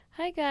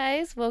Hi,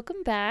 guys.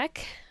 Welcome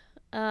back.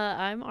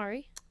 I'm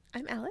Ari,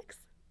 I'm Alex.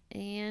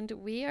 and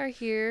we are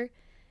here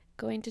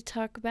going to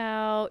talk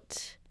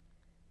about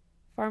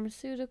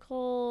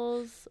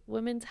pharmaceuticals,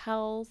 women's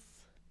health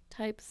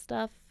type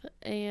stuff,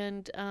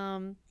 and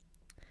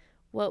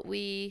what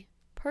we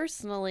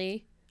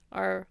personally,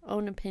 our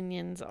own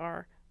opinions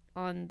are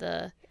on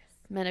the Yes.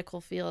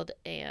 medical field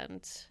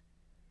and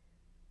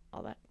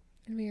all that.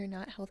 And we are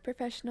not health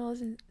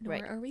professionals, nor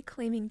Right. are we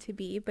claiming to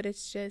be, but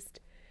it's just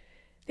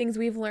things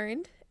we've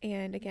learned.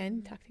 And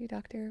again, talk to your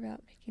doctor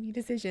about making any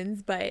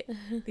decisions, but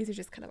these are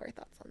just kind of our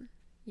thoughts on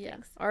Yeah,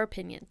 things. our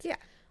opinions. Yeah.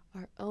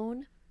 Our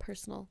own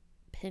personal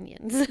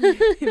opinions.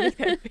 Make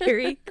that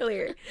very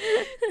clear.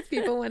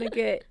 People want to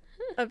get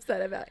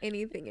upset about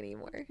anything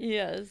anymore.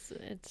 Yes,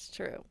 it's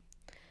true.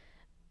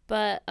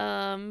 But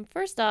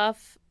first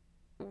off,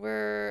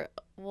 what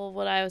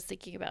I was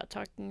thinking about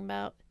talking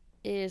about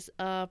is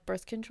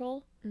birth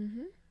control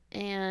Mm-hmm.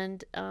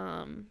 and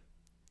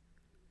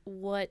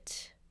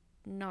what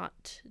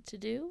not to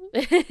do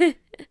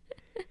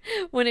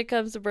when it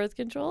comes to birth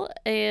control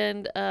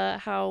and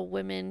how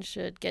women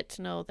should get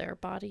to know their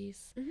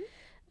bodies.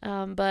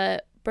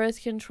 But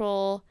birth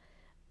control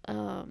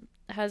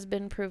has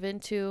been proven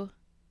to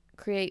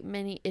create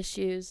many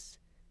issues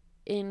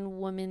in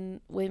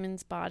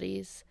women's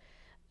bodies.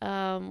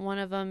 One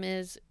of them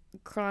is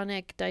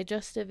chronic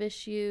digestive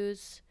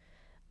issues,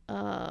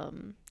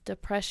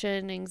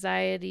 depression,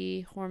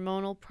 anxiety,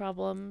 hormonal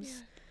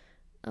problems,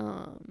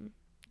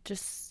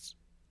 just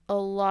a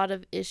lot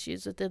of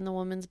issues within the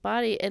woman's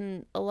body.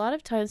 And a lot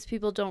of times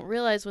people don't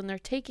realize when they're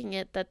taking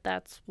it that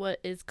that's what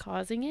is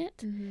causing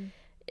it,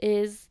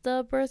 is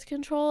the birth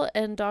control.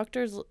 And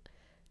doctors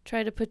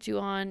try to put you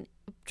on,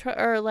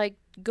 or like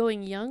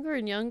going younger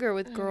and younger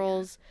with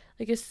girls.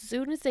 Like as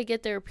soon as they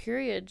get their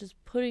period, just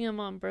putting them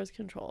on birth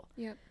control.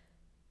 Yep.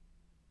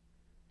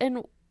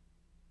 And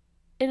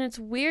it's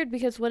weird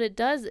because what it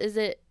does is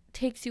it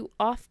takes you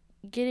off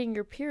getting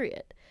your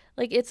period.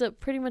 Like it's a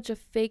pretty much a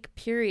fake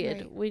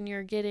period when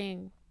you're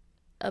getting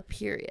a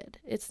period.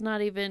 It's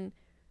not even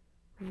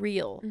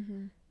real.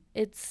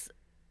 It's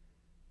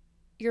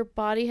your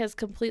body has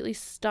completely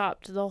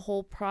stopped the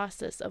whole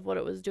process of what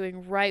it was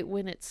doing right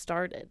when it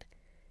started.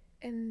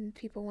 And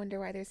people wonder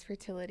why there's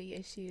fertility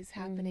issues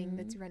happening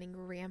that's running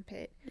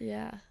rampant.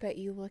 Yeah. But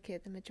you look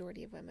at the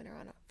majority of women are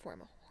on a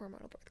form of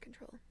hormonal birth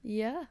control.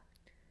 Yeah.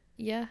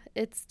 Yeah,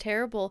 it's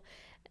terrible.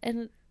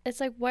 And it's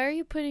like, why are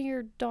you putting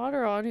your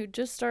daughter on who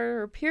just started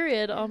her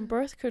period on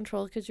birth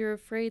control? Because you're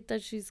afraid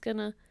that she's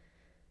gonna.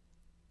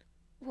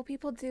 Well,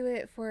 people do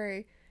it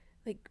for,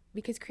 like,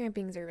 because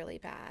crampings are really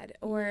bad,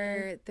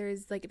 or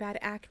there's like bad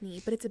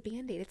acne, but it's a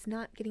band-aid. It's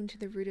not getting to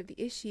the root of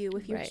the issue.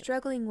 If you're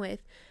struggling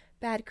with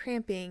bad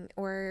cramping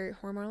or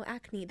hormonal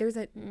acne, there's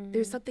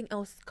something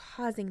else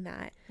causing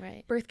that.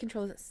 Right. Birth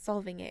control isn't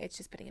solving it. It's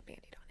just putting a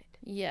band-aid on it.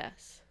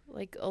 Yes.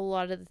 Like a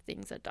lot of the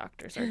things that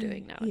doctors are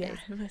doing nowadays.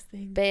 Most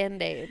things.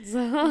 Band-aids.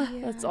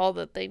 That's all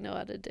that they know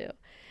how to do.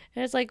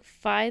 And it's like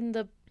find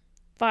the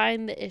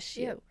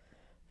issue. Yep.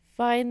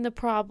 Find the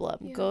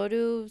problem. Go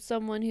to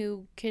someone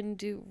who can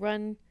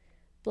run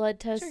blood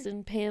tests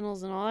and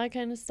panels and all that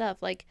kind of stuff.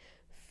 Like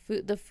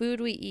the food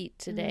we eat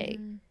today,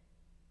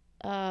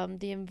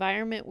 the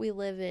environment we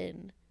live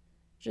in,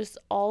 just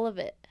all of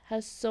it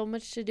has so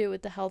much to do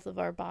with the health of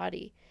our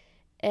body.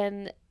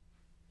 And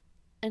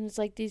it's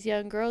like these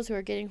young girls who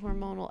are getting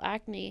hormonal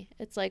acne.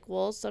 It's like,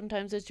 well,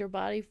 sometimes it's your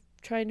body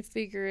trying to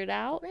figure it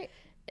out. Right.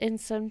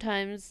 And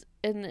sometimes,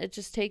 and it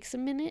just takes a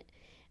minute.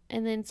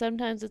 And then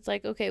sometimes it's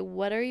like, okay,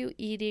 what are you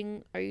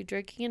eating? Are you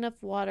drinking enough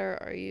water?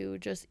 Are you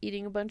just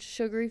eating a bunch of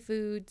sugary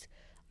foods?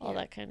 All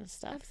that kind of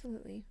stuff.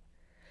 Absolutely.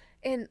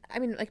 And I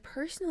mean, like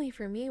personally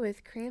for me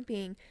with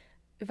cramping,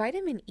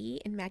 vitamin E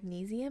and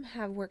magnesium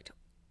have worked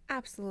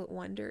absolute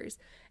wonders.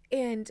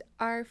 And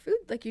our food,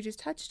 like you just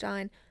touched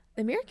on,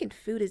 American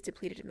food is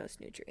depleted in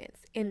most nutrients.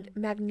 And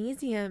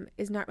magnesium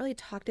is not really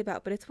talked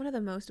about, but it's one of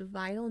the most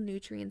vital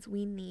nutrients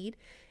we need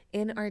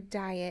in our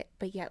diet,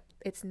 but yet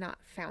it's not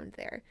found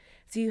there.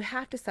 So you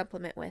have to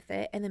supplement with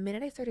it. And the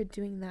minute I started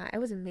doing that, I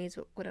was amazed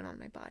what went on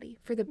my body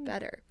for the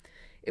better.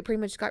 It pretty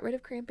much got rid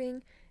of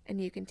cramping, and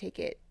you can take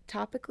it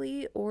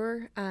topically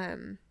or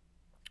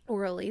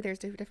orally. There's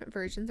different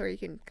versions, or you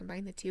can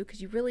combine the two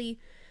because you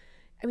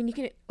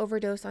can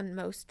overdose on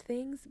most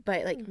things,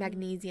 but like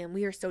magnesium,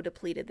 we are so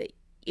depleted that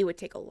it would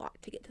take a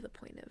lot to get to the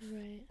point of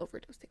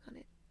overdosing on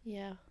it.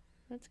 Yeah,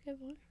 that's a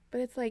good one.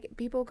 But it's like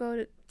people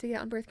go to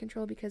get on birth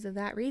control because of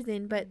that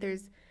reason, but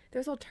there's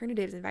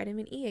alternatives. And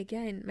vitamin E,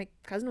 again, my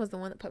cousin was the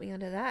one that put me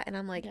onto that, and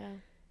I'm like,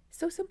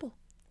 so simple.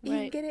 You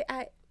can get it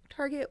at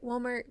Target,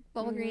 Walmart,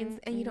 Walgreens,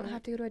 and you don't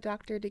have to go to a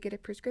doctor to get a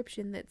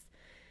prescription that's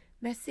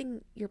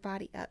messing your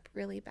body up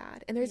really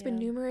bad. And there's been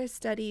numerous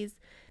studies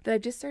that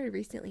I've just started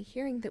recently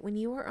hearing that when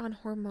you are on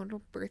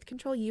hormonal birth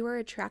control, you are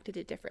attracted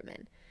to different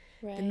men.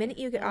 The minute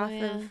you get off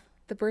of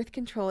the birth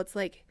control, it's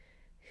like,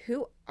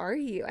 who are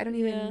you? I don't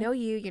even know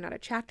you. You're not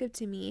attractive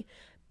to me.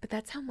 But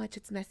that's how much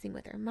it's messing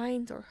with our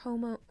minds or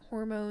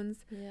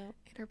hormones in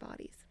our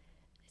bodies.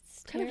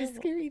 It's kind of a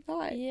scary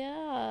thought.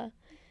 Yeah.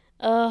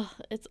 Ugh,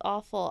 it's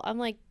awful. I'm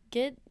like,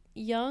 get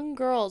young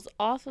girls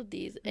off of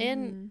these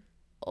and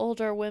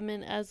older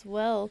women as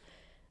well.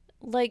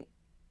 Like,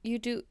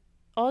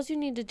 all you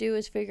need to do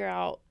is figure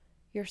out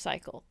your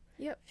cycle.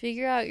 Yep.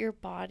 Figure out your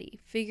body.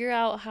 Figure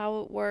out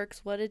how it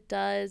works, what it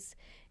does.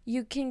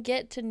 You can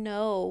get to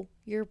know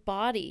your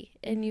body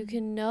and you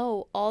can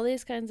know all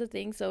these kinds of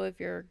things. So if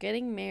you're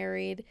getting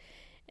married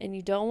and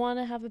you don't want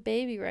to have a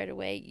baby right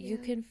away, you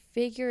can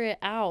figure it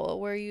out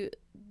where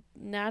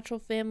natural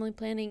family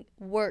planning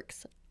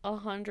works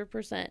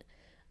 100%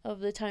 of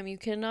the time. You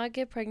cannot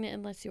get pregnant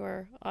unless you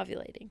are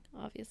ovulating,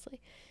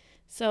 obviously.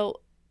 So,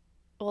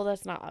 well,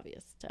 that's not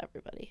obvious to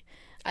everybody.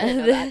 I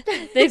didn't know that.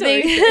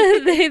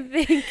 they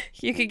think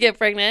you could get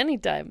pregnant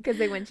anytime because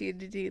they want you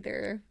to do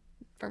their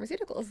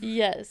pharmaceuticals.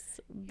 Yes,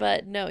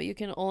 but no, you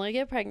can only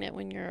get pregnant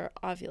when you're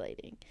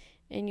ovulating,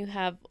 and you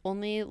have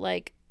only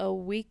like a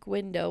week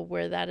window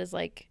where that is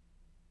like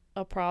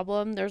a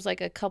problem. There's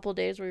like a couple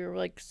days where you're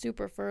like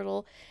super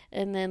fertile,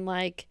 and then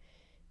like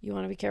you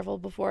want to be careful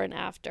before and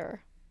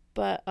after.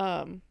 But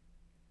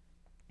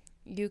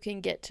you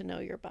can get to know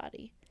your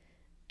body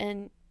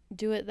and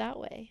do it that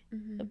way.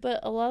 But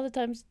a lot of the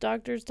times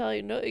doctors tell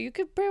you, no, you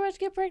could pretty much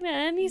get pregnant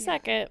any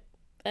second,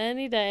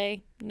 any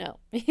day. No,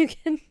 you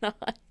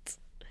cannot.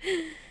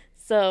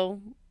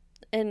 So,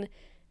 and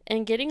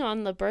getting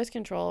on the birth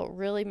control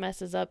really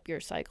messes up your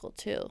cycle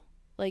too.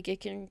 Like,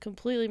 it can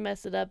completely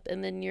mess it up,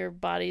 and then your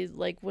body,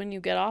 like, when you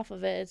get off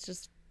of it, it's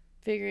just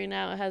figuring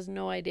out, it has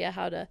no idea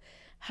how to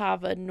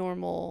have a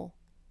normal,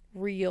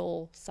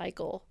 real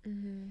cycle.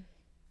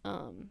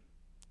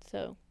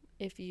 So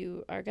if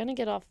you are going to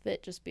get off of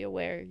it, just be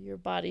aware your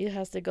body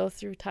has to go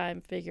through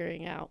time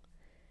figuring out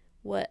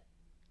what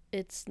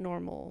its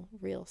normal,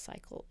 real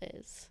cycle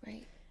is.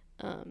 Right.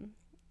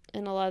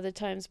 And a lot of the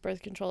times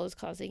birth control is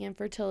causing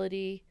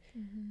infertility,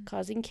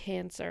 causing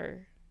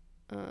cancer,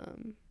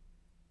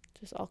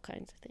 just all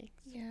kinds of things.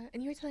 Yeah,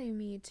 and you were telling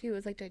me, too, it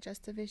was like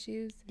digestive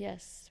issues.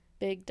 Yes,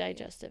 big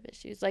digestive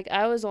issues. Like,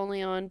 I was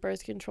only on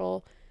birth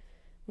control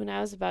when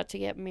I was about to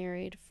get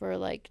married for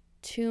like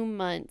 2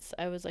 months.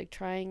 I was like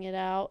trying it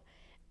out,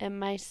 and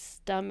my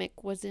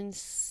stomach was in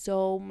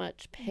so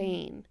much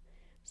pain.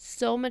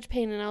 So much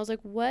pain. And I was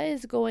like, what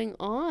is going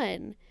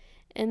on?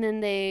 And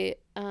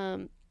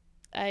then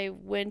I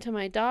went to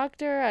my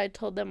doctor. I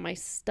told them my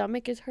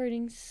stomach is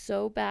hurting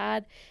so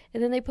bad.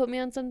 And then they put me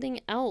on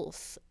something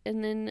else.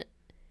 And then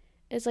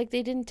it's like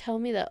they didn't tell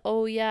me that,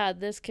 oh, yeah,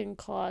 this can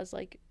cause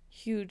like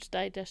huge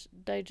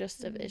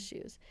digestive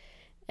issues.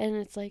 And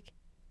it's like,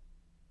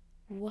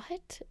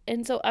 what?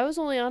 And so I was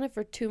only on it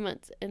for 2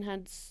 months and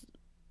had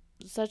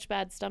such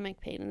bad stomach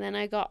pain. And then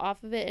I got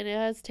off of it, and it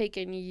has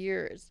taken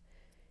years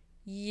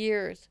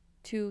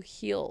to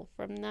heal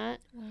from that.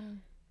 Wow.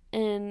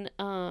 And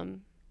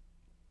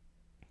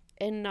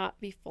not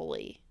be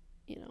fully,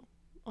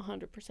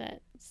 100%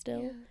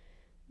 still. Yeah.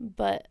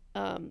 But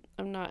I'm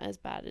not as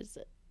bad as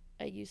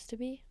I used to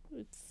be.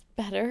 It's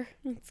better.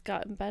 It's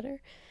gotten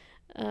better.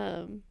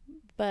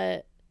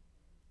 But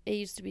it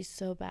used to be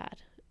so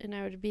bad, and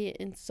I would be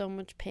in so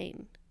much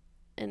pain.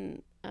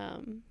 And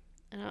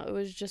it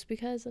was just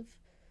because of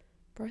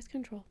birth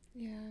control.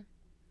 Yeah.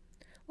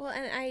 Well,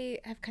 and I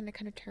have kind of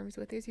come to terms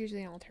with there's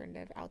usually an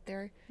alternative out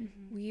there.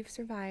 We've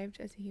survived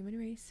as a human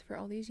race for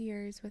all these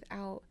years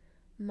without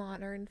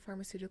modern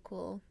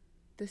pharmaceutical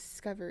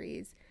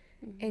discoveries.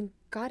 And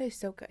God is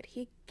so good.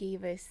 He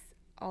gave us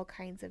all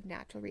kinds of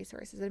natural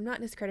resources. I'm not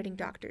discrediting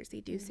doctors. They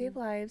do save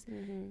lives.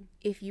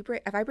 If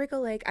I break a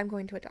leg, I'm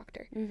going to a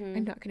doctor.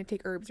 I'm not going to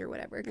take herbs or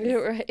whatever.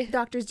 Right.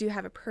 Doctors do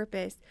have a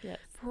purpose. Yes.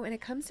 But when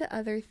it comes to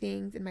other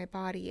things in my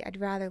body,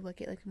 I'd rather look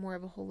at like more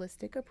of a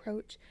holistic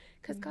approach,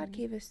 because God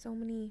gave us so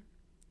many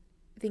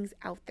things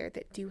out there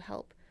that do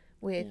help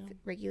with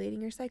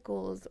regulating your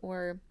cycles,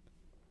 or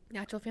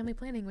natural family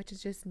planning, which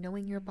is just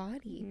knowing your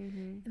body.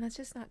 And that's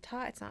just not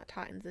taught. It's not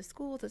taught in the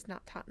schools. It's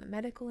not taught in the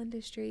medical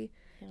industry.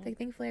 Like,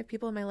 thankfully I have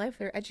people in my life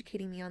that are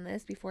educating me on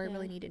this before I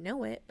really need to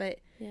know it, but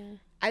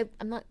I'm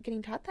not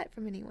getting taught that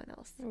from anyone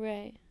else.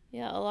 Right.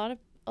 Yeah,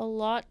 a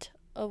lot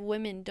of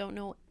women don't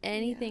know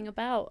anything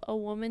about a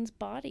woman's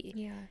body.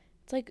 Yeah.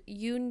 It's like,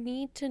 you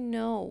need to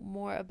know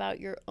more about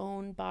your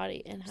own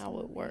body and how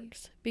it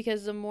works,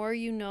 because the more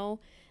you know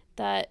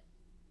that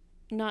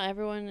not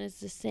everyone is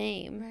the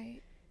same.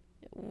 Right.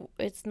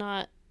 It's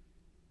not,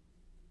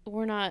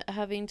 we're not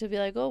having to be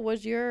like, oh,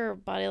 what's your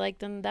body like?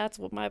 Then that's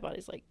what my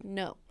body's like.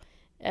 No,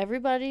 every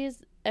body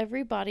is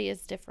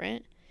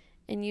different,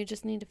 and you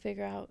just need to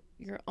figure out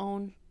your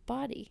own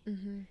body.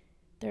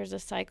 There's a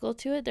cycle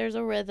to it. There's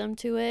a rhythm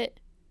to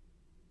it,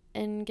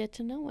 and get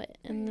to know it.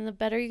 And then the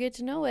better you get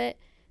to know it,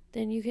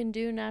 then you can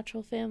do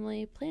natural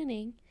family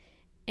planning,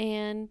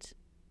 and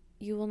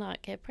you will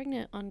not get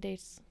pregnant on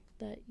dates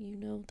that you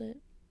know that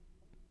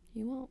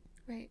you won't.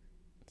 Right.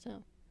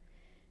 So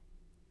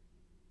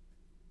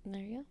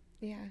there you go.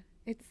 Yeah.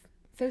 It's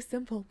so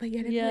simple, but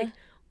yet it's like,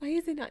 why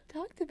is it not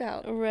talked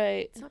about?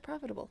 Right. It's not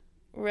profitable.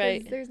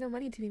 Right. There's no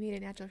money to be made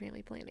in natural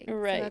family planning.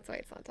 Right. So that's why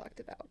it's not talked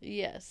about.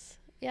 Yes.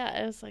 Yeah.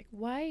 And it's like,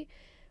 why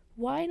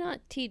not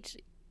teach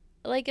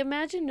like,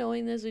 imagine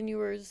knowing this when you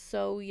were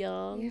so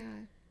young. Yeah.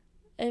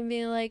 And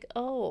being like,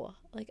 oh,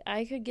 like,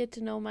 I could get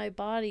to know my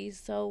body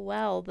so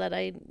well that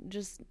I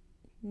just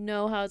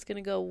know how it's going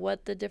to go,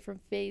 what the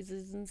different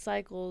phases and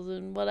cycles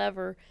and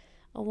whatever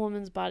a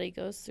woman's body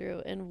goes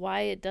through, and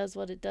why it does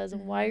what it does,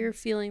 and why you're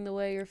feeling the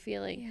way you're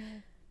feeling. Yeah.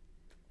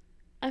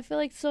 I feel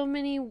like so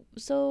many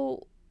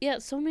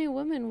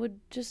women would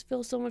just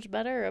feel so much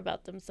better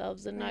about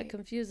themselves and not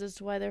confused as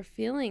to why they're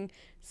feeling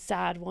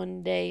sad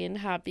one day and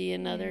happy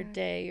another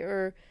day,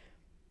 or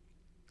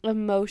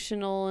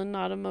emotional and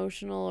not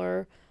emotional,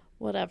 or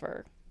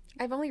whatever.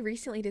 I've only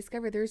recently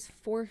discovered there's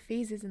 4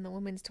 phases in the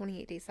woman's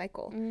 28-day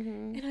cycle.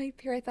 Mm-hmm. And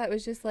I thought it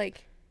was just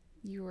like,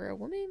 you were a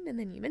woman and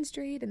then you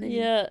menstruate and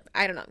then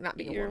I don't know, not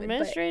being a woman. You're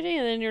menstruating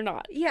and then you're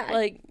not. Yeah.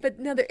 Like, but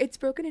no, it's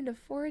broken into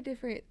 4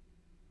 different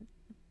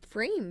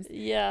frames.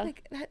 Yeah.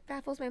 Like, that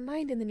baffles my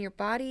mind. And then your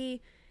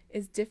body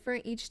is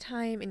different each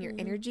time, and your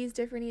energy is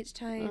different each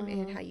time,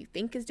 and how you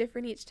think is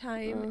different each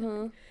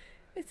time.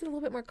 It's a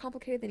little bit more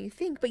complicated than you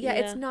think, but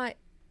it's not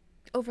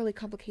overly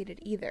complicated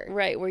either.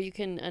 Right, where you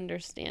can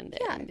understand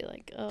it and be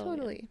like, oh.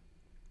 Totally.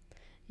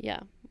 Yeah.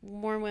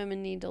 More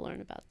women need to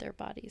learn about their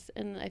bodies,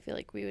 and I feel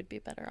like we would be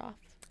better off.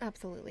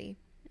 Absolutely.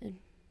 And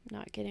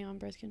not getting on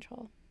birth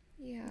control.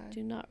 Yeah.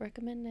 Do not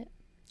recommend it.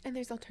 And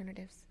there's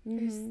alternatives.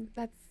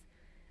 That's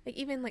like,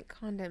 even like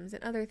condoms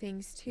and other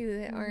things too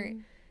that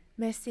aren't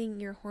messing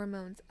your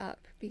hormones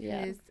up,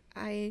 because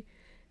I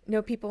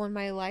know people in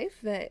my life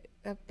that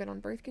have been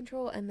on birth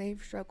control and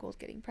they've struggled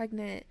getting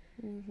pregnant,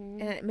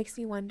 and it makes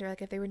me wonder,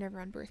 like, if they were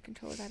never on birth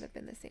control, would that have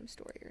been the same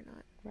story or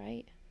not?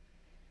 Right.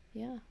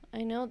 Yeah,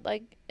 I know,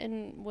 like,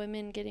 in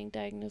women getting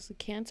diagnosed with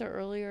cancer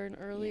earlier and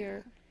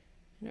earlier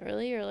and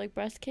earlier, like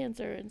breast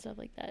cancer and stuff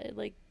like that.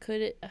 Like,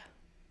 could it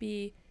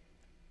be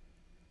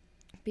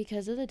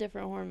because of the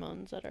different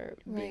hormones that are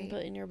being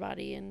put in your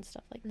body and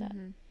stuff like that?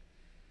 And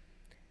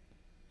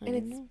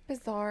it's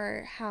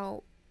bizarre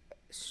how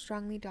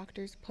strongly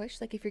doctors push.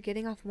 Like, if you're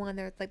getting off one,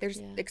 they're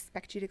just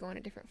expect you to go on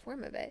a different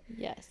form of it.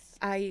 Yes.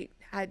 I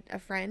had a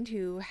friend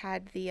who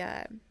had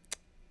the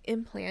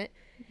implant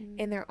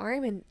in their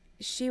arm, and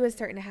she was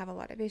starting to have a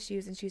lot of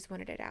issues, and she just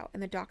wanted it out.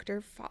 And the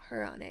doctor fought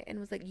her on it and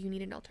was like, you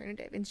need an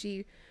alternative. And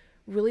she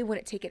really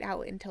wouldn't take it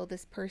out until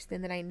this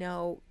person that I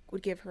know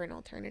would give her an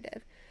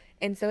alternative.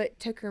 And so it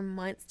took her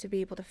months to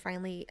be able to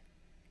finally,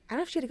 I don't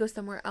know if she had to go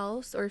somewhere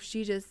else or if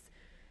she just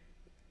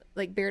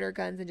like bared her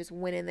guns and just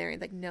went in there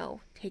and like, no,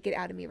 take it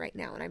out of me right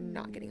now, and I'm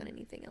not getting on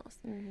anything else.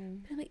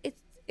 And I'm like,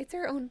 it's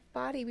our own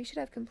body. We should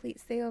have complete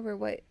say over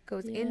what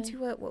goes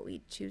into it, what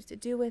we choose to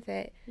do with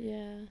it.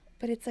 Yeah.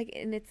 But it's like,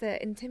 and it's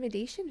a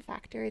intimidation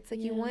factor. It's like,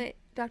 you want,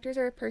 doctors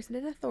are a person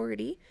in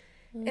authority.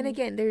 And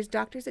again, there's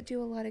doctors that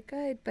do a lot of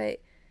good,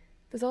 but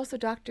there's also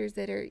doctors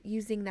that are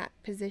using that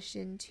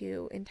position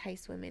to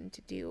entice women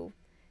to do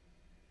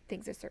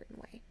things a certain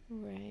way.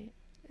 Right.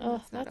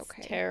 Oh, that's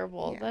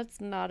terrible. Yeah. That's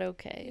not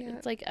okay. Yeah.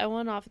 It's like, I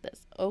want off of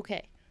this.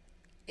 Okay.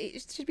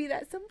 It should be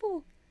that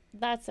simple.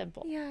 That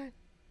simple. Yeah.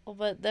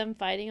 But them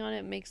fighting on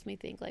it makes me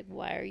think, like,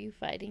 why are you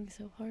fighting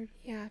so hard?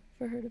 Yeah.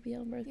 For her to be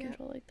on birth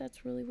control. Like,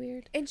 that's really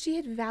weird. And she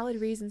had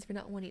valid reasons for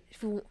not wanting,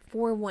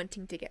 for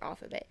wanting to get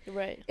off of it.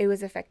 Right. It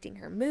was affecting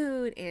her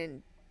mood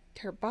and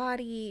her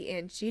body,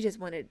 and she just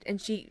wanted,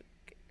 and she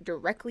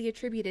directly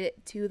attributed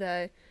it to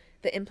the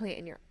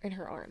implant in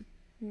her arm.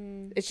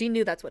 She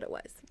knew that's what it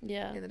was.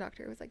 Yeah. And the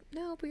doctor was like,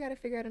 no, we got to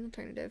figure out an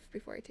alternative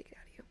before I take it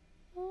out of you.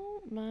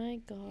 Oh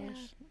my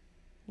gosh.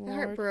 Yeah. The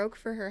heart broke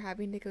for her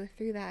having to go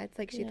through that. It's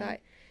like she thought,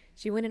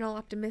 she went in all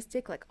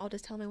optimistic, like, I'll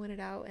just tell him I want it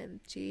out, and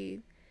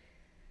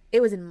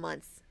it was in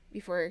months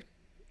before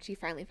she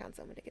finally found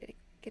someone to get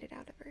it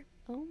out of her.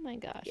 Oh my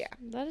gosh. Yeah.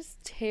 That is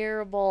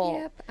terrible.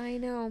 Yep, I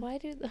know. Why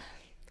do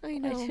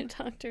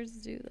doctors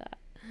do that?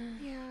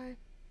 Yeah.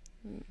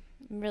 It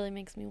really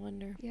makes me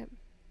wonder. Yep.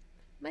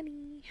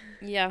 Money.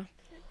 Yeah.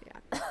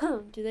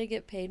 Do they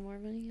get paid more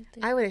money?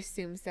 I would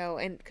assume so,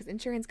 and because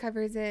insurance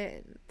covers it,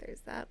 and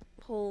there's that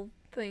whole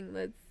thing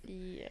that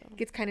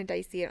gets kind of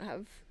dicey. I don't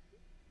have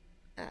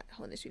that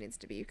whole industry needs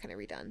to be kind of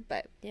redone,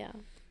 but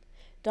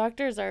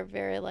doctors are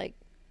very like,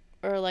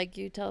 or like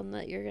you tell them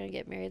that you're gonna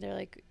get married, they're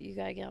like, you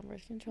gotta get on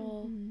birth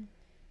control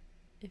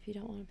if you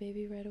don't want a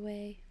baby right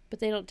away. But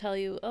they don't tell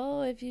you,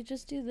 oh, if you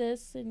just do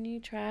this and you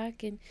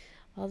track and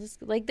all this,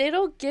 like, they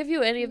don't give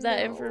you any of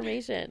that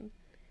information.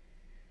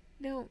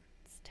 No.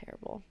 It's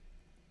terrible.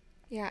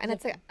 Yeah, and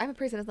it's like, I'm a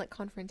person that's like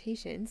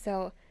confrontation,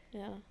 so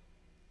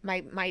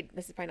my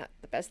this is probably not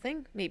the best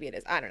thing. Maybe it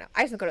is. I don't know.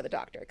 I just don't go to the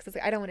doctor because it's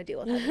like, I don't want to deal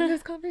with having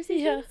those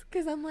conversations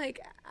because I'm like,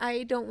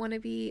 I don't want to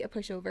be a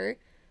pushover.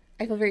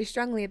 I feel very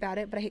strongly about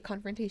it, but I hate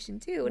confrontation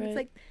too. And it's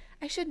like,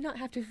 I should not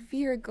have to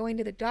fear going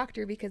to the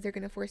doctor because they're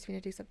going to force me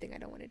to do something I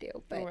don't want to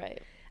do.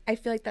 But I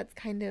feel like that's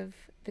kind of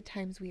the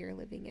times we are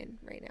living in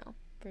right now.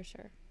 For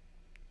sure.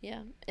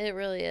 Yeah, it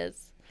really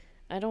is.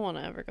 I don't want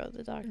to ever go to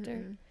the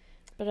doctor.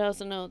 But I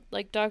also know,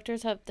 like,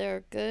 doctors have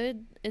their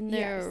good and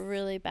they're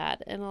really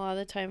bad. And a lot of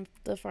the time,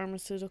 the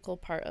pharmaceutical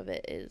part of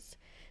it is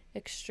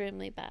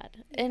extremely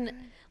bad. And,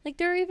 like,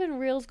 there are even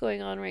reels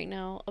going on right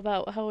now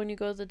about how when you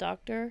go to the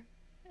doctor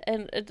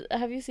And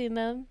have you seen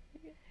them?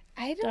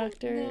 I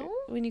don't know.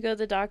 When you go to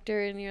the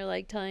doctor and you're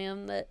like telling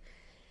them that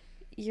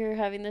you're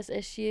having this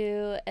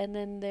issue, and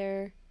then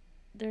they're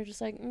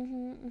just like,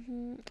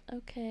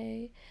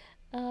 okay,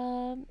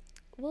 well,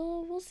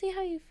 we'll see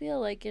how you feel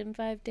like in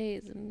 5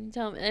 days, and you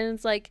tell them, and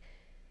it's like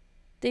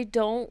they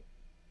don't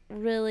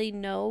really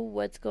know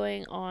what's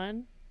going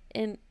on,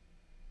 and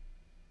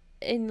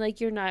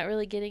like you're not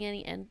really getting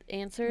any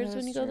answers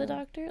when you go to the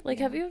doctor. Like,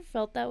 have you ever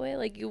felt that way?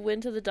 Like, you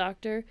went to the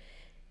doctor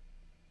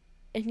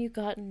and you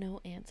got no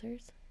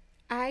answers?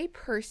 I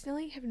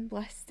personally have been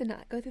blessed to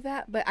not go through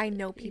that, but I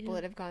know people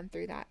that have gone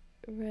through that.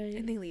 Right.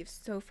 And they leave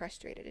so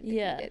frustrated and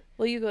defeated. Yeah.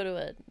 Well, you go to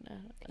a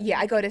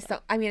I go to some.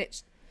 I mean,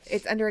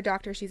 it's under a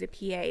doctor. She's a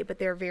PA, but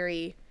they're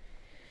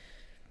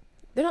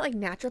not like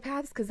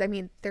naturopaths, because I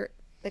mean, they're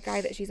the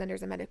guy that she's under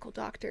is a medical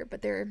doctor,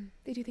 but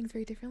they do things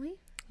very differently,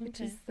 which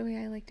is the way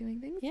I like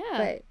doing things.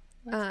 Yeah.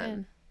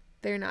 But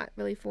they're not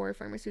really for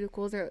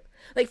pharmaceuticals, or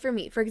like for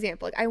me, for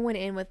example, like I went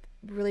in with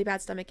really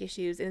bad stomach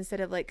issues, and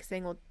instead of like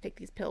saying, well, take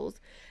these pills,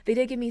 they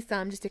did give me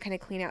some just to kind of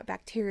clean out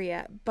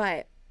bacteria,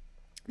 but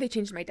they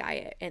changed my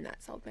diet, and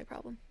that solved my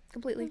problem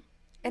completely.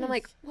 And I'm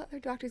like, what other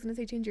doctor's going to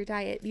say change your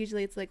diet?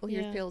 Usually it's like, well,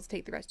 here's pills,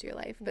 take the rest of your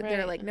life. But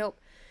they're like, nope,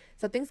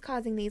 something's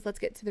causing these. Let's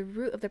get to the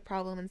root of the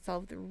problem and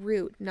solve the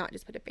root, not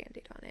just put a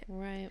Band-Aid on it.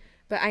 Right.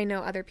 But I know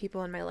other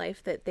people in my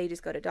life that they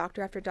just go to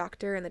doctor after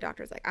doctor, and the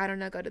doctor's like, I don't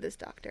know, go to this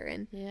doctor.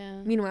 And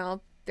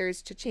meanwhile,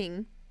 there's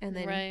cha-ching, and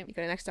then you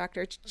go to the next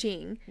doctor,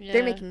 cha-ching. Yeah.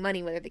 They're making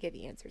money whether they give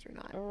you answers or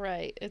not.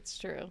 Right. It's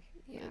true.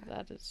 Yeah.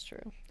 That is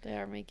true. They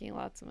are making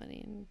lots of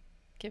money and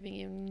giving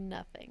you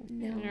nothing.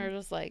 No. And you're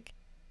just like,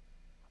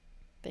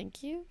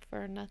 thank you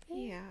for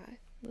nothing.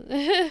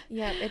 Yeah.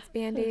 Yeah, it's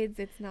Band-Aids.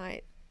 It's not.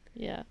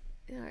 Yeah.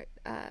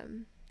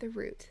 The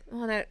root.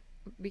 Well,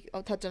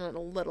 I'll touch on it a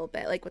little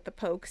bit, like with the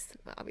pokes.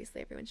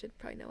 Obviously, everyone should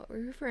probably know what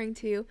we're referring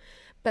to.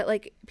 But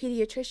like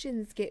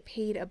pediatricians get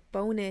paid a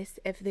bonus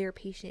if their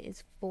patient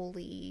is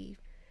fully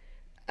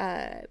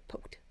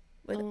poked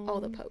with all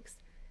the pokes.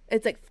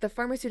 It's like the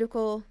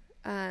pharmaceutical.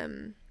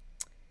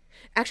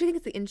 Actually, I think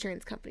it's the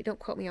insurance company. Don't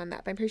quote me on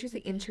that, but I'm pretty sure it's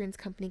the insurance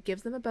company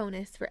gives them a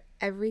bonus for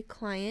every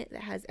client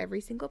that has every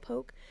single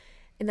poke,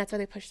 and that's why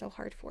they push so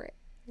hard for it.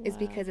 Wow. Is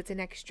because it's an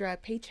extra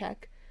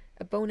paycheck,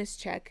 a bonus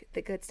check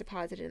that gets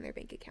deposited in their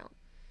bank account.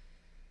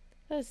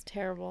 That is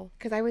terrible.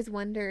 Because I always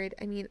wondered,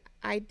 I mean,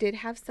 I did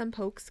have some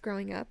pokes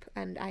growing up,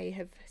 and I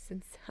have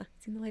since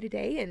seen the light of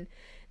day, and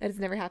that is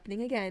never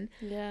happening again.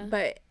 Yeah.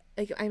 But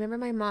like, I remember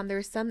my mom, there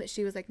were some that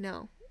she was like,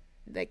 no,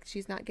 like,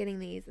 she's not getting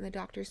these, and the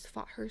doctors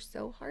fought her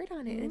so hard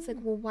on it. And it's like,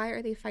 well, why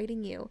are they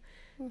fighting you?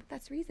 But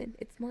that's the reason.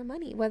 It's more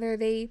money. Whether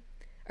they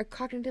are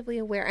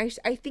cognitively aware.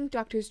 I think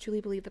doctors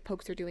truly believe the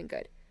pokes are doing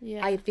good.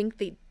 Yeah. I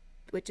think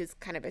which is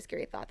kind of a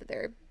scary thought that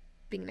they're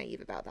being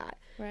naive about that.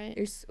 Right.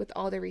 There's, with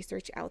all the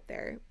research out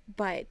there,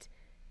 but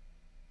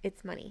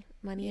it's money.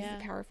 Money is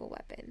a powerful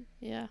weapon.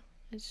 Yeah,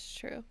 it's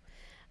true.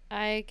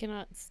 I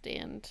cannot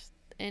stand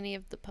any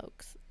of the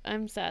pokes.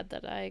 I'm sad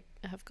that I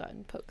have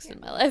gotten pokes in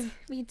my life.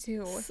 Me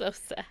too. So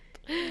sad.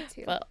 Me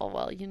too. But oh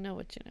well, you know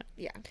what you know.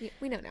 Yeah,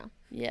 we know now.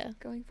 Yeah.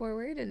 Going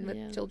forward and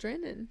with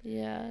children and.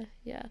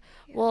 Yeah.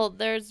 Well,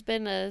 there's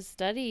been a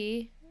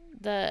study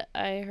that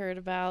I heard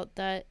about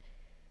that,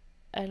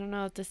 I don't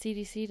know if the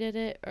CDC did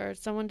it or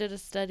someone did a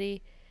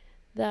study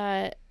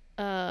that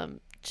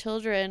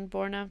children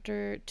born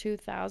after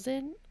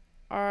 2000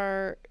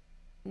 are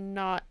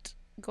not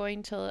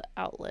going to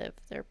outlive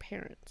their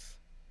parents.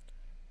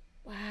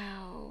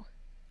 Wow.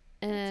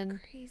 And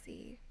that's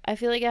crazy. I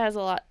feel like it has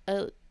a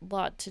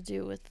lot to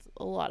do with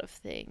a lot of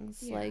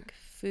things, like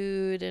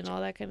food and all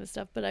that kind of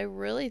stuff, but I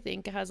really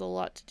think it has a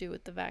lot to do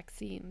with the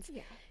vaccines.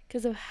 Yeah.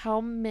 Because of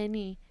how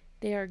many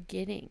they are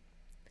getting.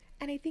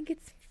 And I think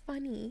it's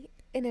funny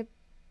in a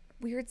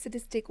weird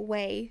sadistic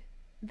way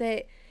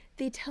that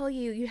they tell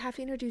you have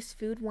to introduce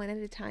food one at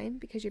a time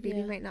because your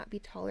baby might not be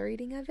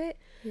tolerating of it.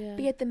 Yeah.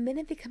 But yet the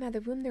minute they come out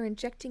of the room, they're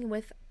injecting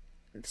with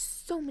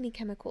so many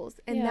chemicals,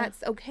 and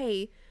that's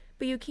okay,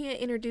 but you can't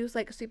introduce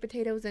like sweet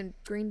potatoes and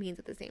green beans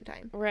at the same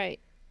time. Right.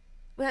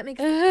 Well, that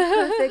makes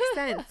perfect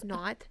sense.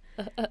 Not.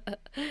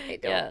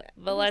 Yeah,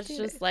 but let's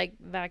just like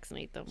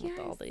vaccinate them with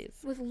all these.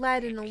 With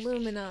lead and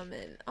aluminum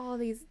and all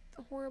these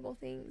horrible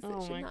things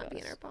that should not be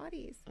in our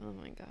bodies. Oh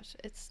my gosh,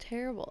 it's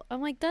terrible.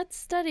 I'm like, that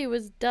study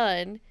was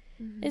done.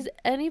 Mm-hmm. Is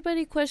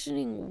anybody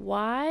questioning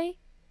why?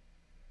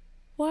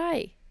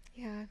 Why?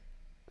 Yeah.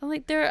 I'm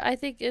like, I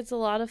think it's a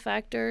lot of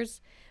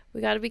factors. We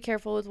got to be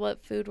careful with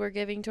what food we're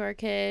giving to our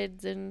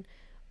kids and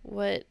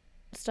what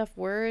stuff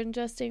we're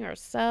ingesting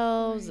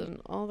ourselves and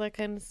all that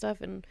kind of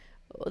stuff, and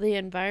the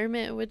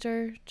environment in which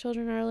our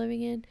children are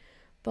living in,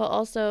 but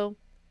also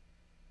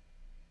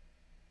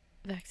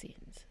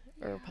vaccines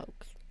or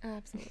pokes.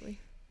 Absolutely.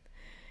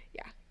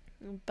 Yeah.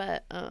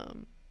 But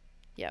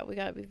we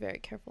got to be very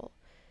careful.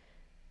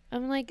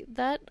 I'm like,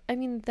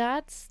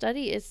 that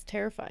study is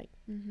terrifying.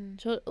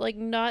 Mm-hmm. Like,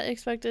 not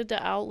expected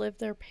to outlive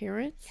their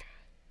parents. Yeah.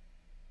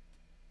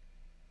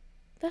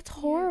 That's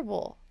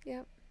horrible.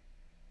 Yep.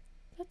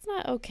 That's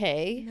not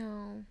okay.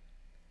 No.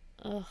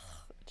 Ugh,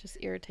 it just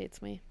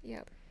irritates me.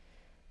 Yep.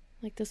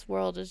 Like, this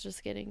world is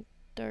just getting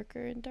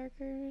darker and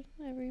darker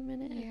every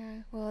minute.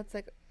 Yeah. Well, it's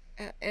like,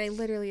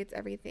 it's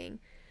everything.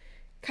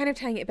 Kind of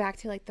tying it back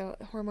to like the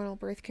hormonal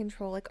birth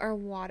control, like our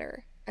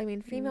water. I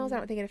mean, females, I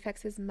don't think it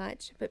affects as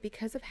much, but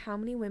because of how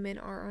many women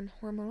are on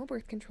hormonal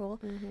birth control,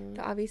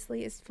 that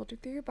obviously is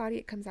filtered through your body.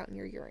 It comes out in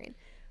your urine,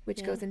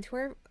 which goes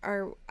into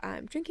our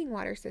drinking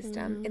water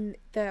system, and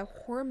the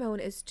hormone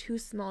is too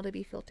small to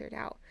be filtered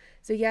out.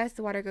 So yes,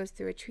 the water goes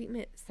through a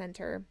treatment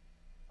center,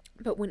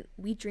 but when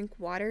we drink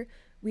water,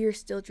 we are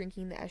still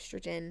drinking the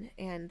estrogen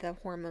and the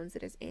hormones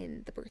that is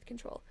in the birth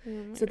control.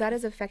 So that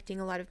is affecting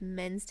a lot of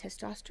men's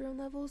testosterone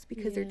levels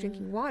because they're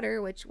drinking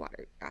water, which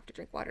water have to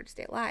drink water to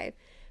stay alive,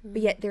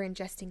 but yet they're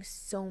ingesting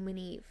so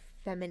many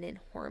feminine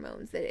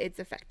hormones that it's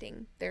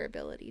affecting their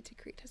ability to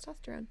create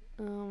testosterone.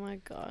 Oh my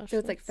gosh. So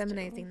it's like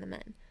feminizing the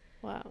men.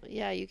 Wow.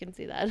 Yeah, you can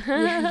see that.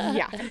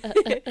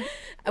 Yeah.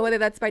 Whether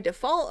that's by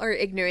default or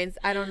ignorance,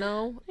 I don't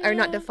know. Or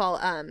not default,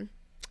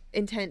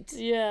 intent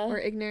or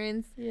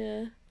ignorance.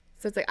 Yeah.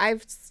 So it's like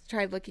I've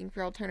tried looking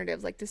for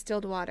alternatives like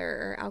distilled water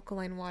or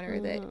alkaline water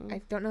that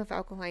I don't know if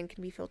alkaline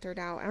can be filtered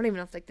out. I don't even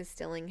know if like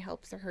distilling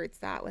helps or hurts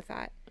that with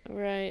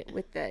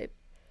the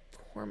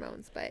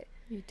hormones, but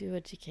you do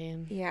what you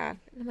can. Yeah.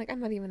 I'm like,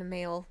 I'm not even a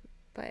male,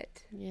 but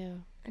yeah,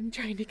 I'm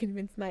trying to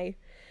convince my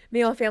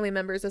male family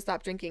members to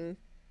stop drinking.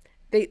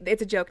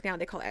 It's a joke now.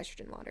 They call it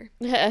estrogen water.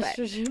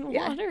 Estrogen water.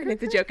 Yeah, and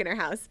it's a joke in our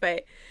house,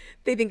 but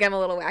they think I'm a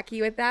little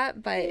wacky with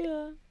that. But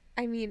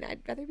I mean,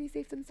 I'd rather be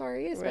safe than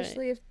sorry,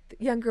 especially if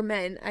younger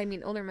men, I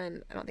mean, older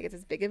men, I don't think it's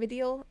as big of a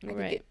deal. I think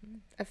it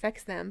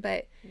affects them.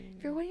 But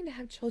if you're wanting to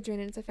have children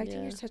and it's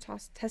affecting your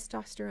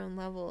testosterone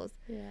levels,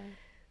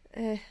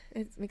 it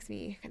makes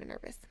me kind of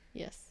nervous.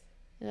 Yes,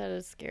 that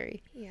is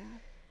scary. Yeah.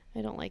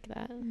 I don't like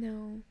that.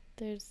 No.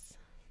 There's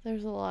a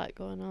lot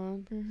going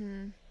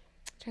on.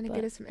 Trying to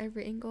get us from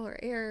every angle, our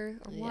air,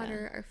 our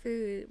water, our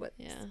food, what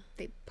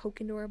they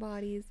poke into our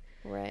bodies.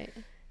 Right.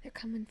 They're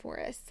coming for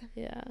us.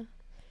 Yeah.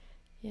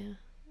 Yeah.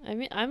 I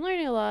mean, I'm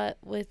learning a lot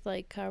with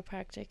like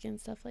chiropractic and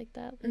stuff like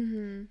that. Like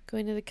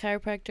going to the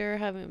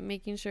chiropractor,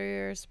 making sure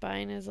your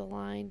spine is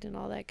aligned and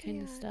all that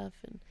kind of stuff,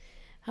 and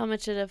how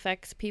much it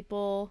affects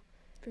people.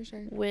 For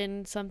sure.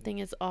 When something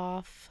is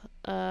off,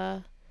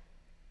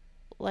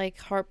 like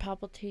heart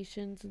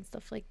palpitations and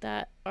stuff like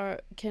that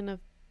can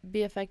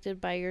be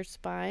affected by your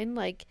spine.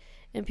 Like,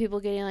 and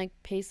people getting like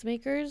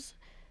pacemakers,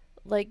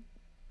 like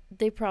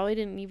they probably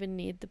didn't even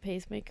need the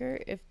pacemaker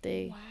if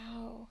they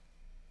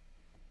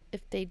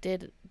if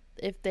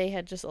they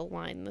had just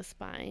aligned the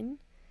spine.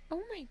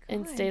 Oh my gosh.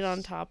 And stayed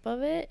on top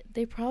of it,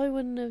 they probably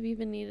wouldn't have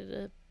even needed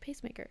a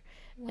pacemaker.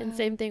 And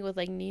same thing with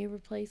like knee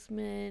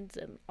replacements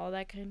and all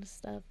that kind of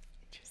stuff.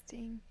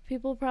 Interesting.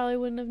 People probably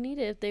wouldn't have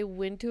needed it if they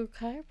went to a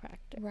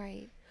chiropractor.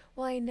 Right.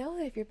 Well, I know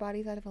that if your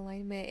body's out of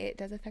alignment, it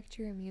does affect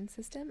your immune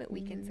system. It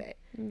weakens it.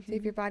 So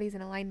if your body's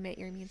in alignment,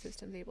 your immune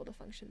system's able to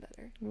function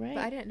better. Right.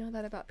 But I didn't know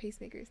that about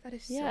pacemakers. That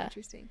is so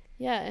interesting.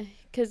 Yeah,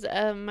 because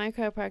my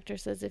chiropractor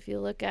says if you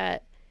look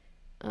at,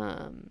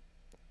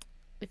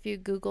 if you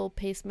Google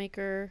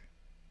pacemaker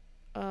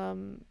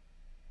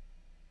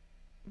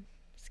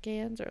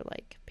scans or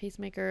like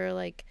pacemaker,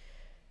 like,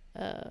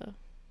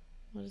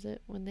 what is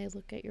it when they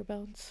look at your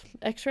bones?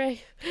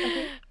 X-ray,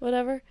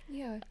 whatever.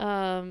 Yeah.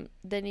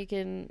 Then you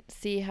can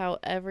see how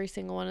every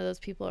single one of those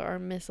people are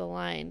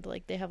misaligned.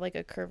 Like they have like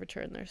a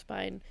curvature in their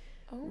spine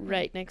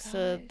right next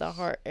to the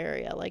heart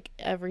area, like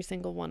every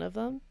single one of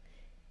them.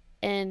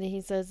 And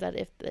he says that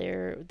if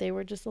they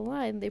were just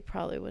aligned, they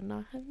probably would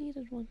not have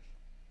needed one.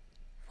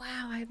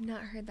 Wow, I have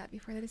not heard that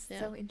before. That is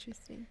so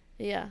interesting.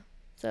 Yeah.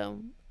 So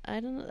I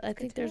don't know. I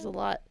think there's a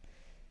lot.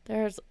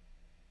 There's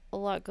a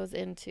lot goes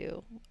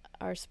into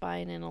our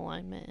spine and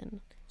alignment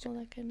and all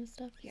that kind of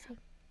stuff. Yeah. So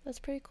that's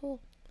pretty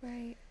cool.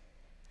 Right.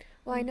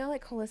 Well, I know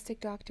like holistic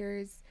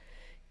doctors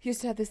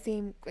used to have the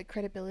same like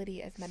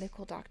credibility as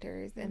medical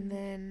doctors, and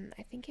then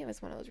I think it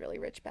was one of those really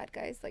rich bad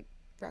guys like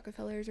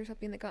Rockefellers or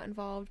something that got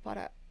involved, bought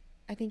up.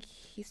 I think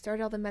he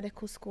started all the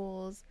medical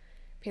schools,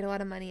 paid a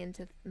lot of money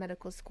into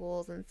medical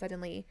schools, and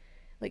suddenly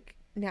like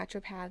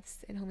naturopaths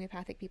and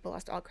homeopathic people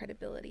lost all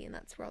credibility, and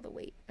that's where all the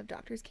weight of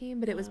doctors came.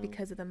 But it was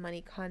because of the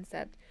money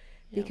concept.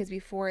 Because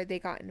before they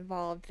got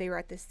involved, they were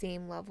at the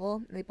same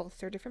level. They both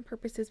served different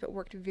purposes, but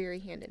worked very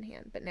hand in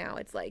hand. But now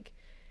it's like,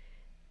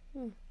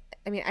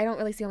 I mean, I don't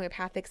really see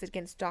homeopathics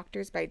against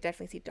doctors, but I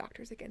definitely see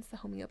doctors against the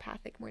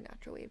homeopathic, more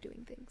natural way of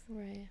doing things.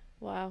 Right.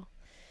 Wow.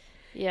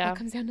 Yeah. It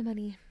comes down to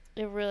money.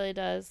 It really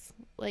does.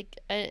 Like,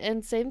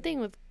 and same thing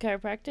with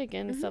chiropractic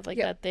and stuff like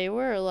that. They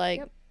were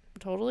like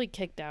totally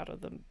kicked out of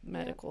the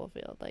medical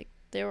field. Like,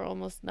 they were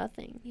almost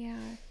nothing.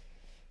 Yeah.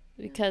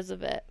 Because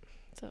of it.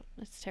 So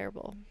it's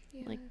terrible.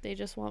 Like they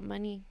just want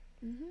money,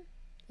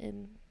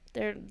 and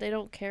they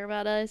don't care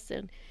about us.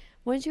 And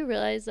once you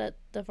realize that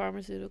the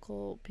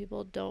pharmaceutical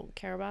people don't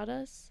care about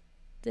us,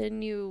 then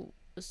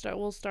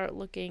we'll start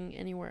looking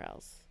anywhere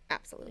else.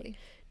 Absolutely. Like,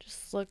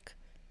 just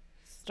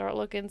start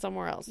looking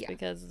somewhere else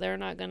because they're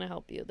not going to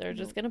help you. They're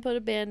just going to put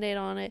a Band-Aid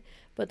on it,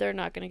 but they're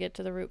not going to get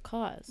to the root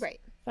cause.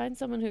 Right. Find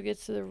someone who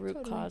gets to the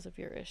root cause of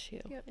your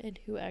issue and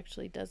who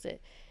actually does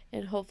it.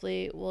 And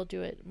hopefully we'll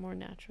do it more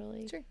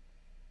naturally. Sure.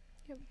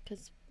 Yep.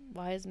 Because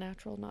why is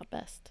natural not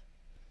best?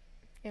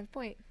 You have a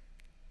point.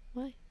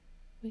 Why?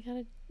 We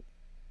gotta...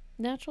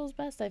 Natural's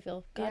best, I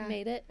feel. God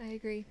made it. I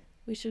agree.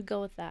 We should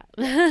go with that.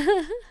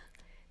 If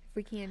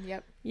we can,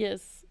 yep.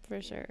 Yes,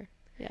 for sure.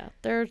 Yeah.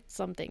 There are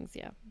some things,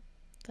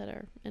 that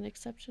are an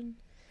exception.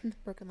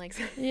 Broken legs.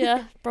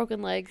 Yeah.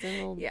 Broken legs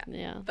and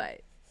yeah.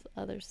 But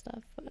other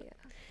stuff. But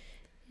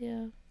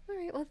yeah. All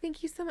right. Well,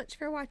 thank you so much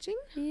for watching.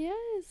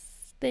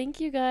 Yes. Thank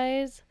you,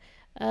 guys.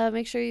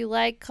 Make sure you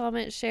like,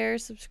 comment, share,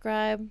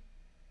 subscribe.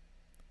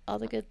 All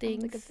the good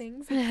things. All the good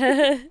things.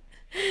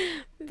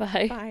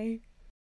 Bye. Bye.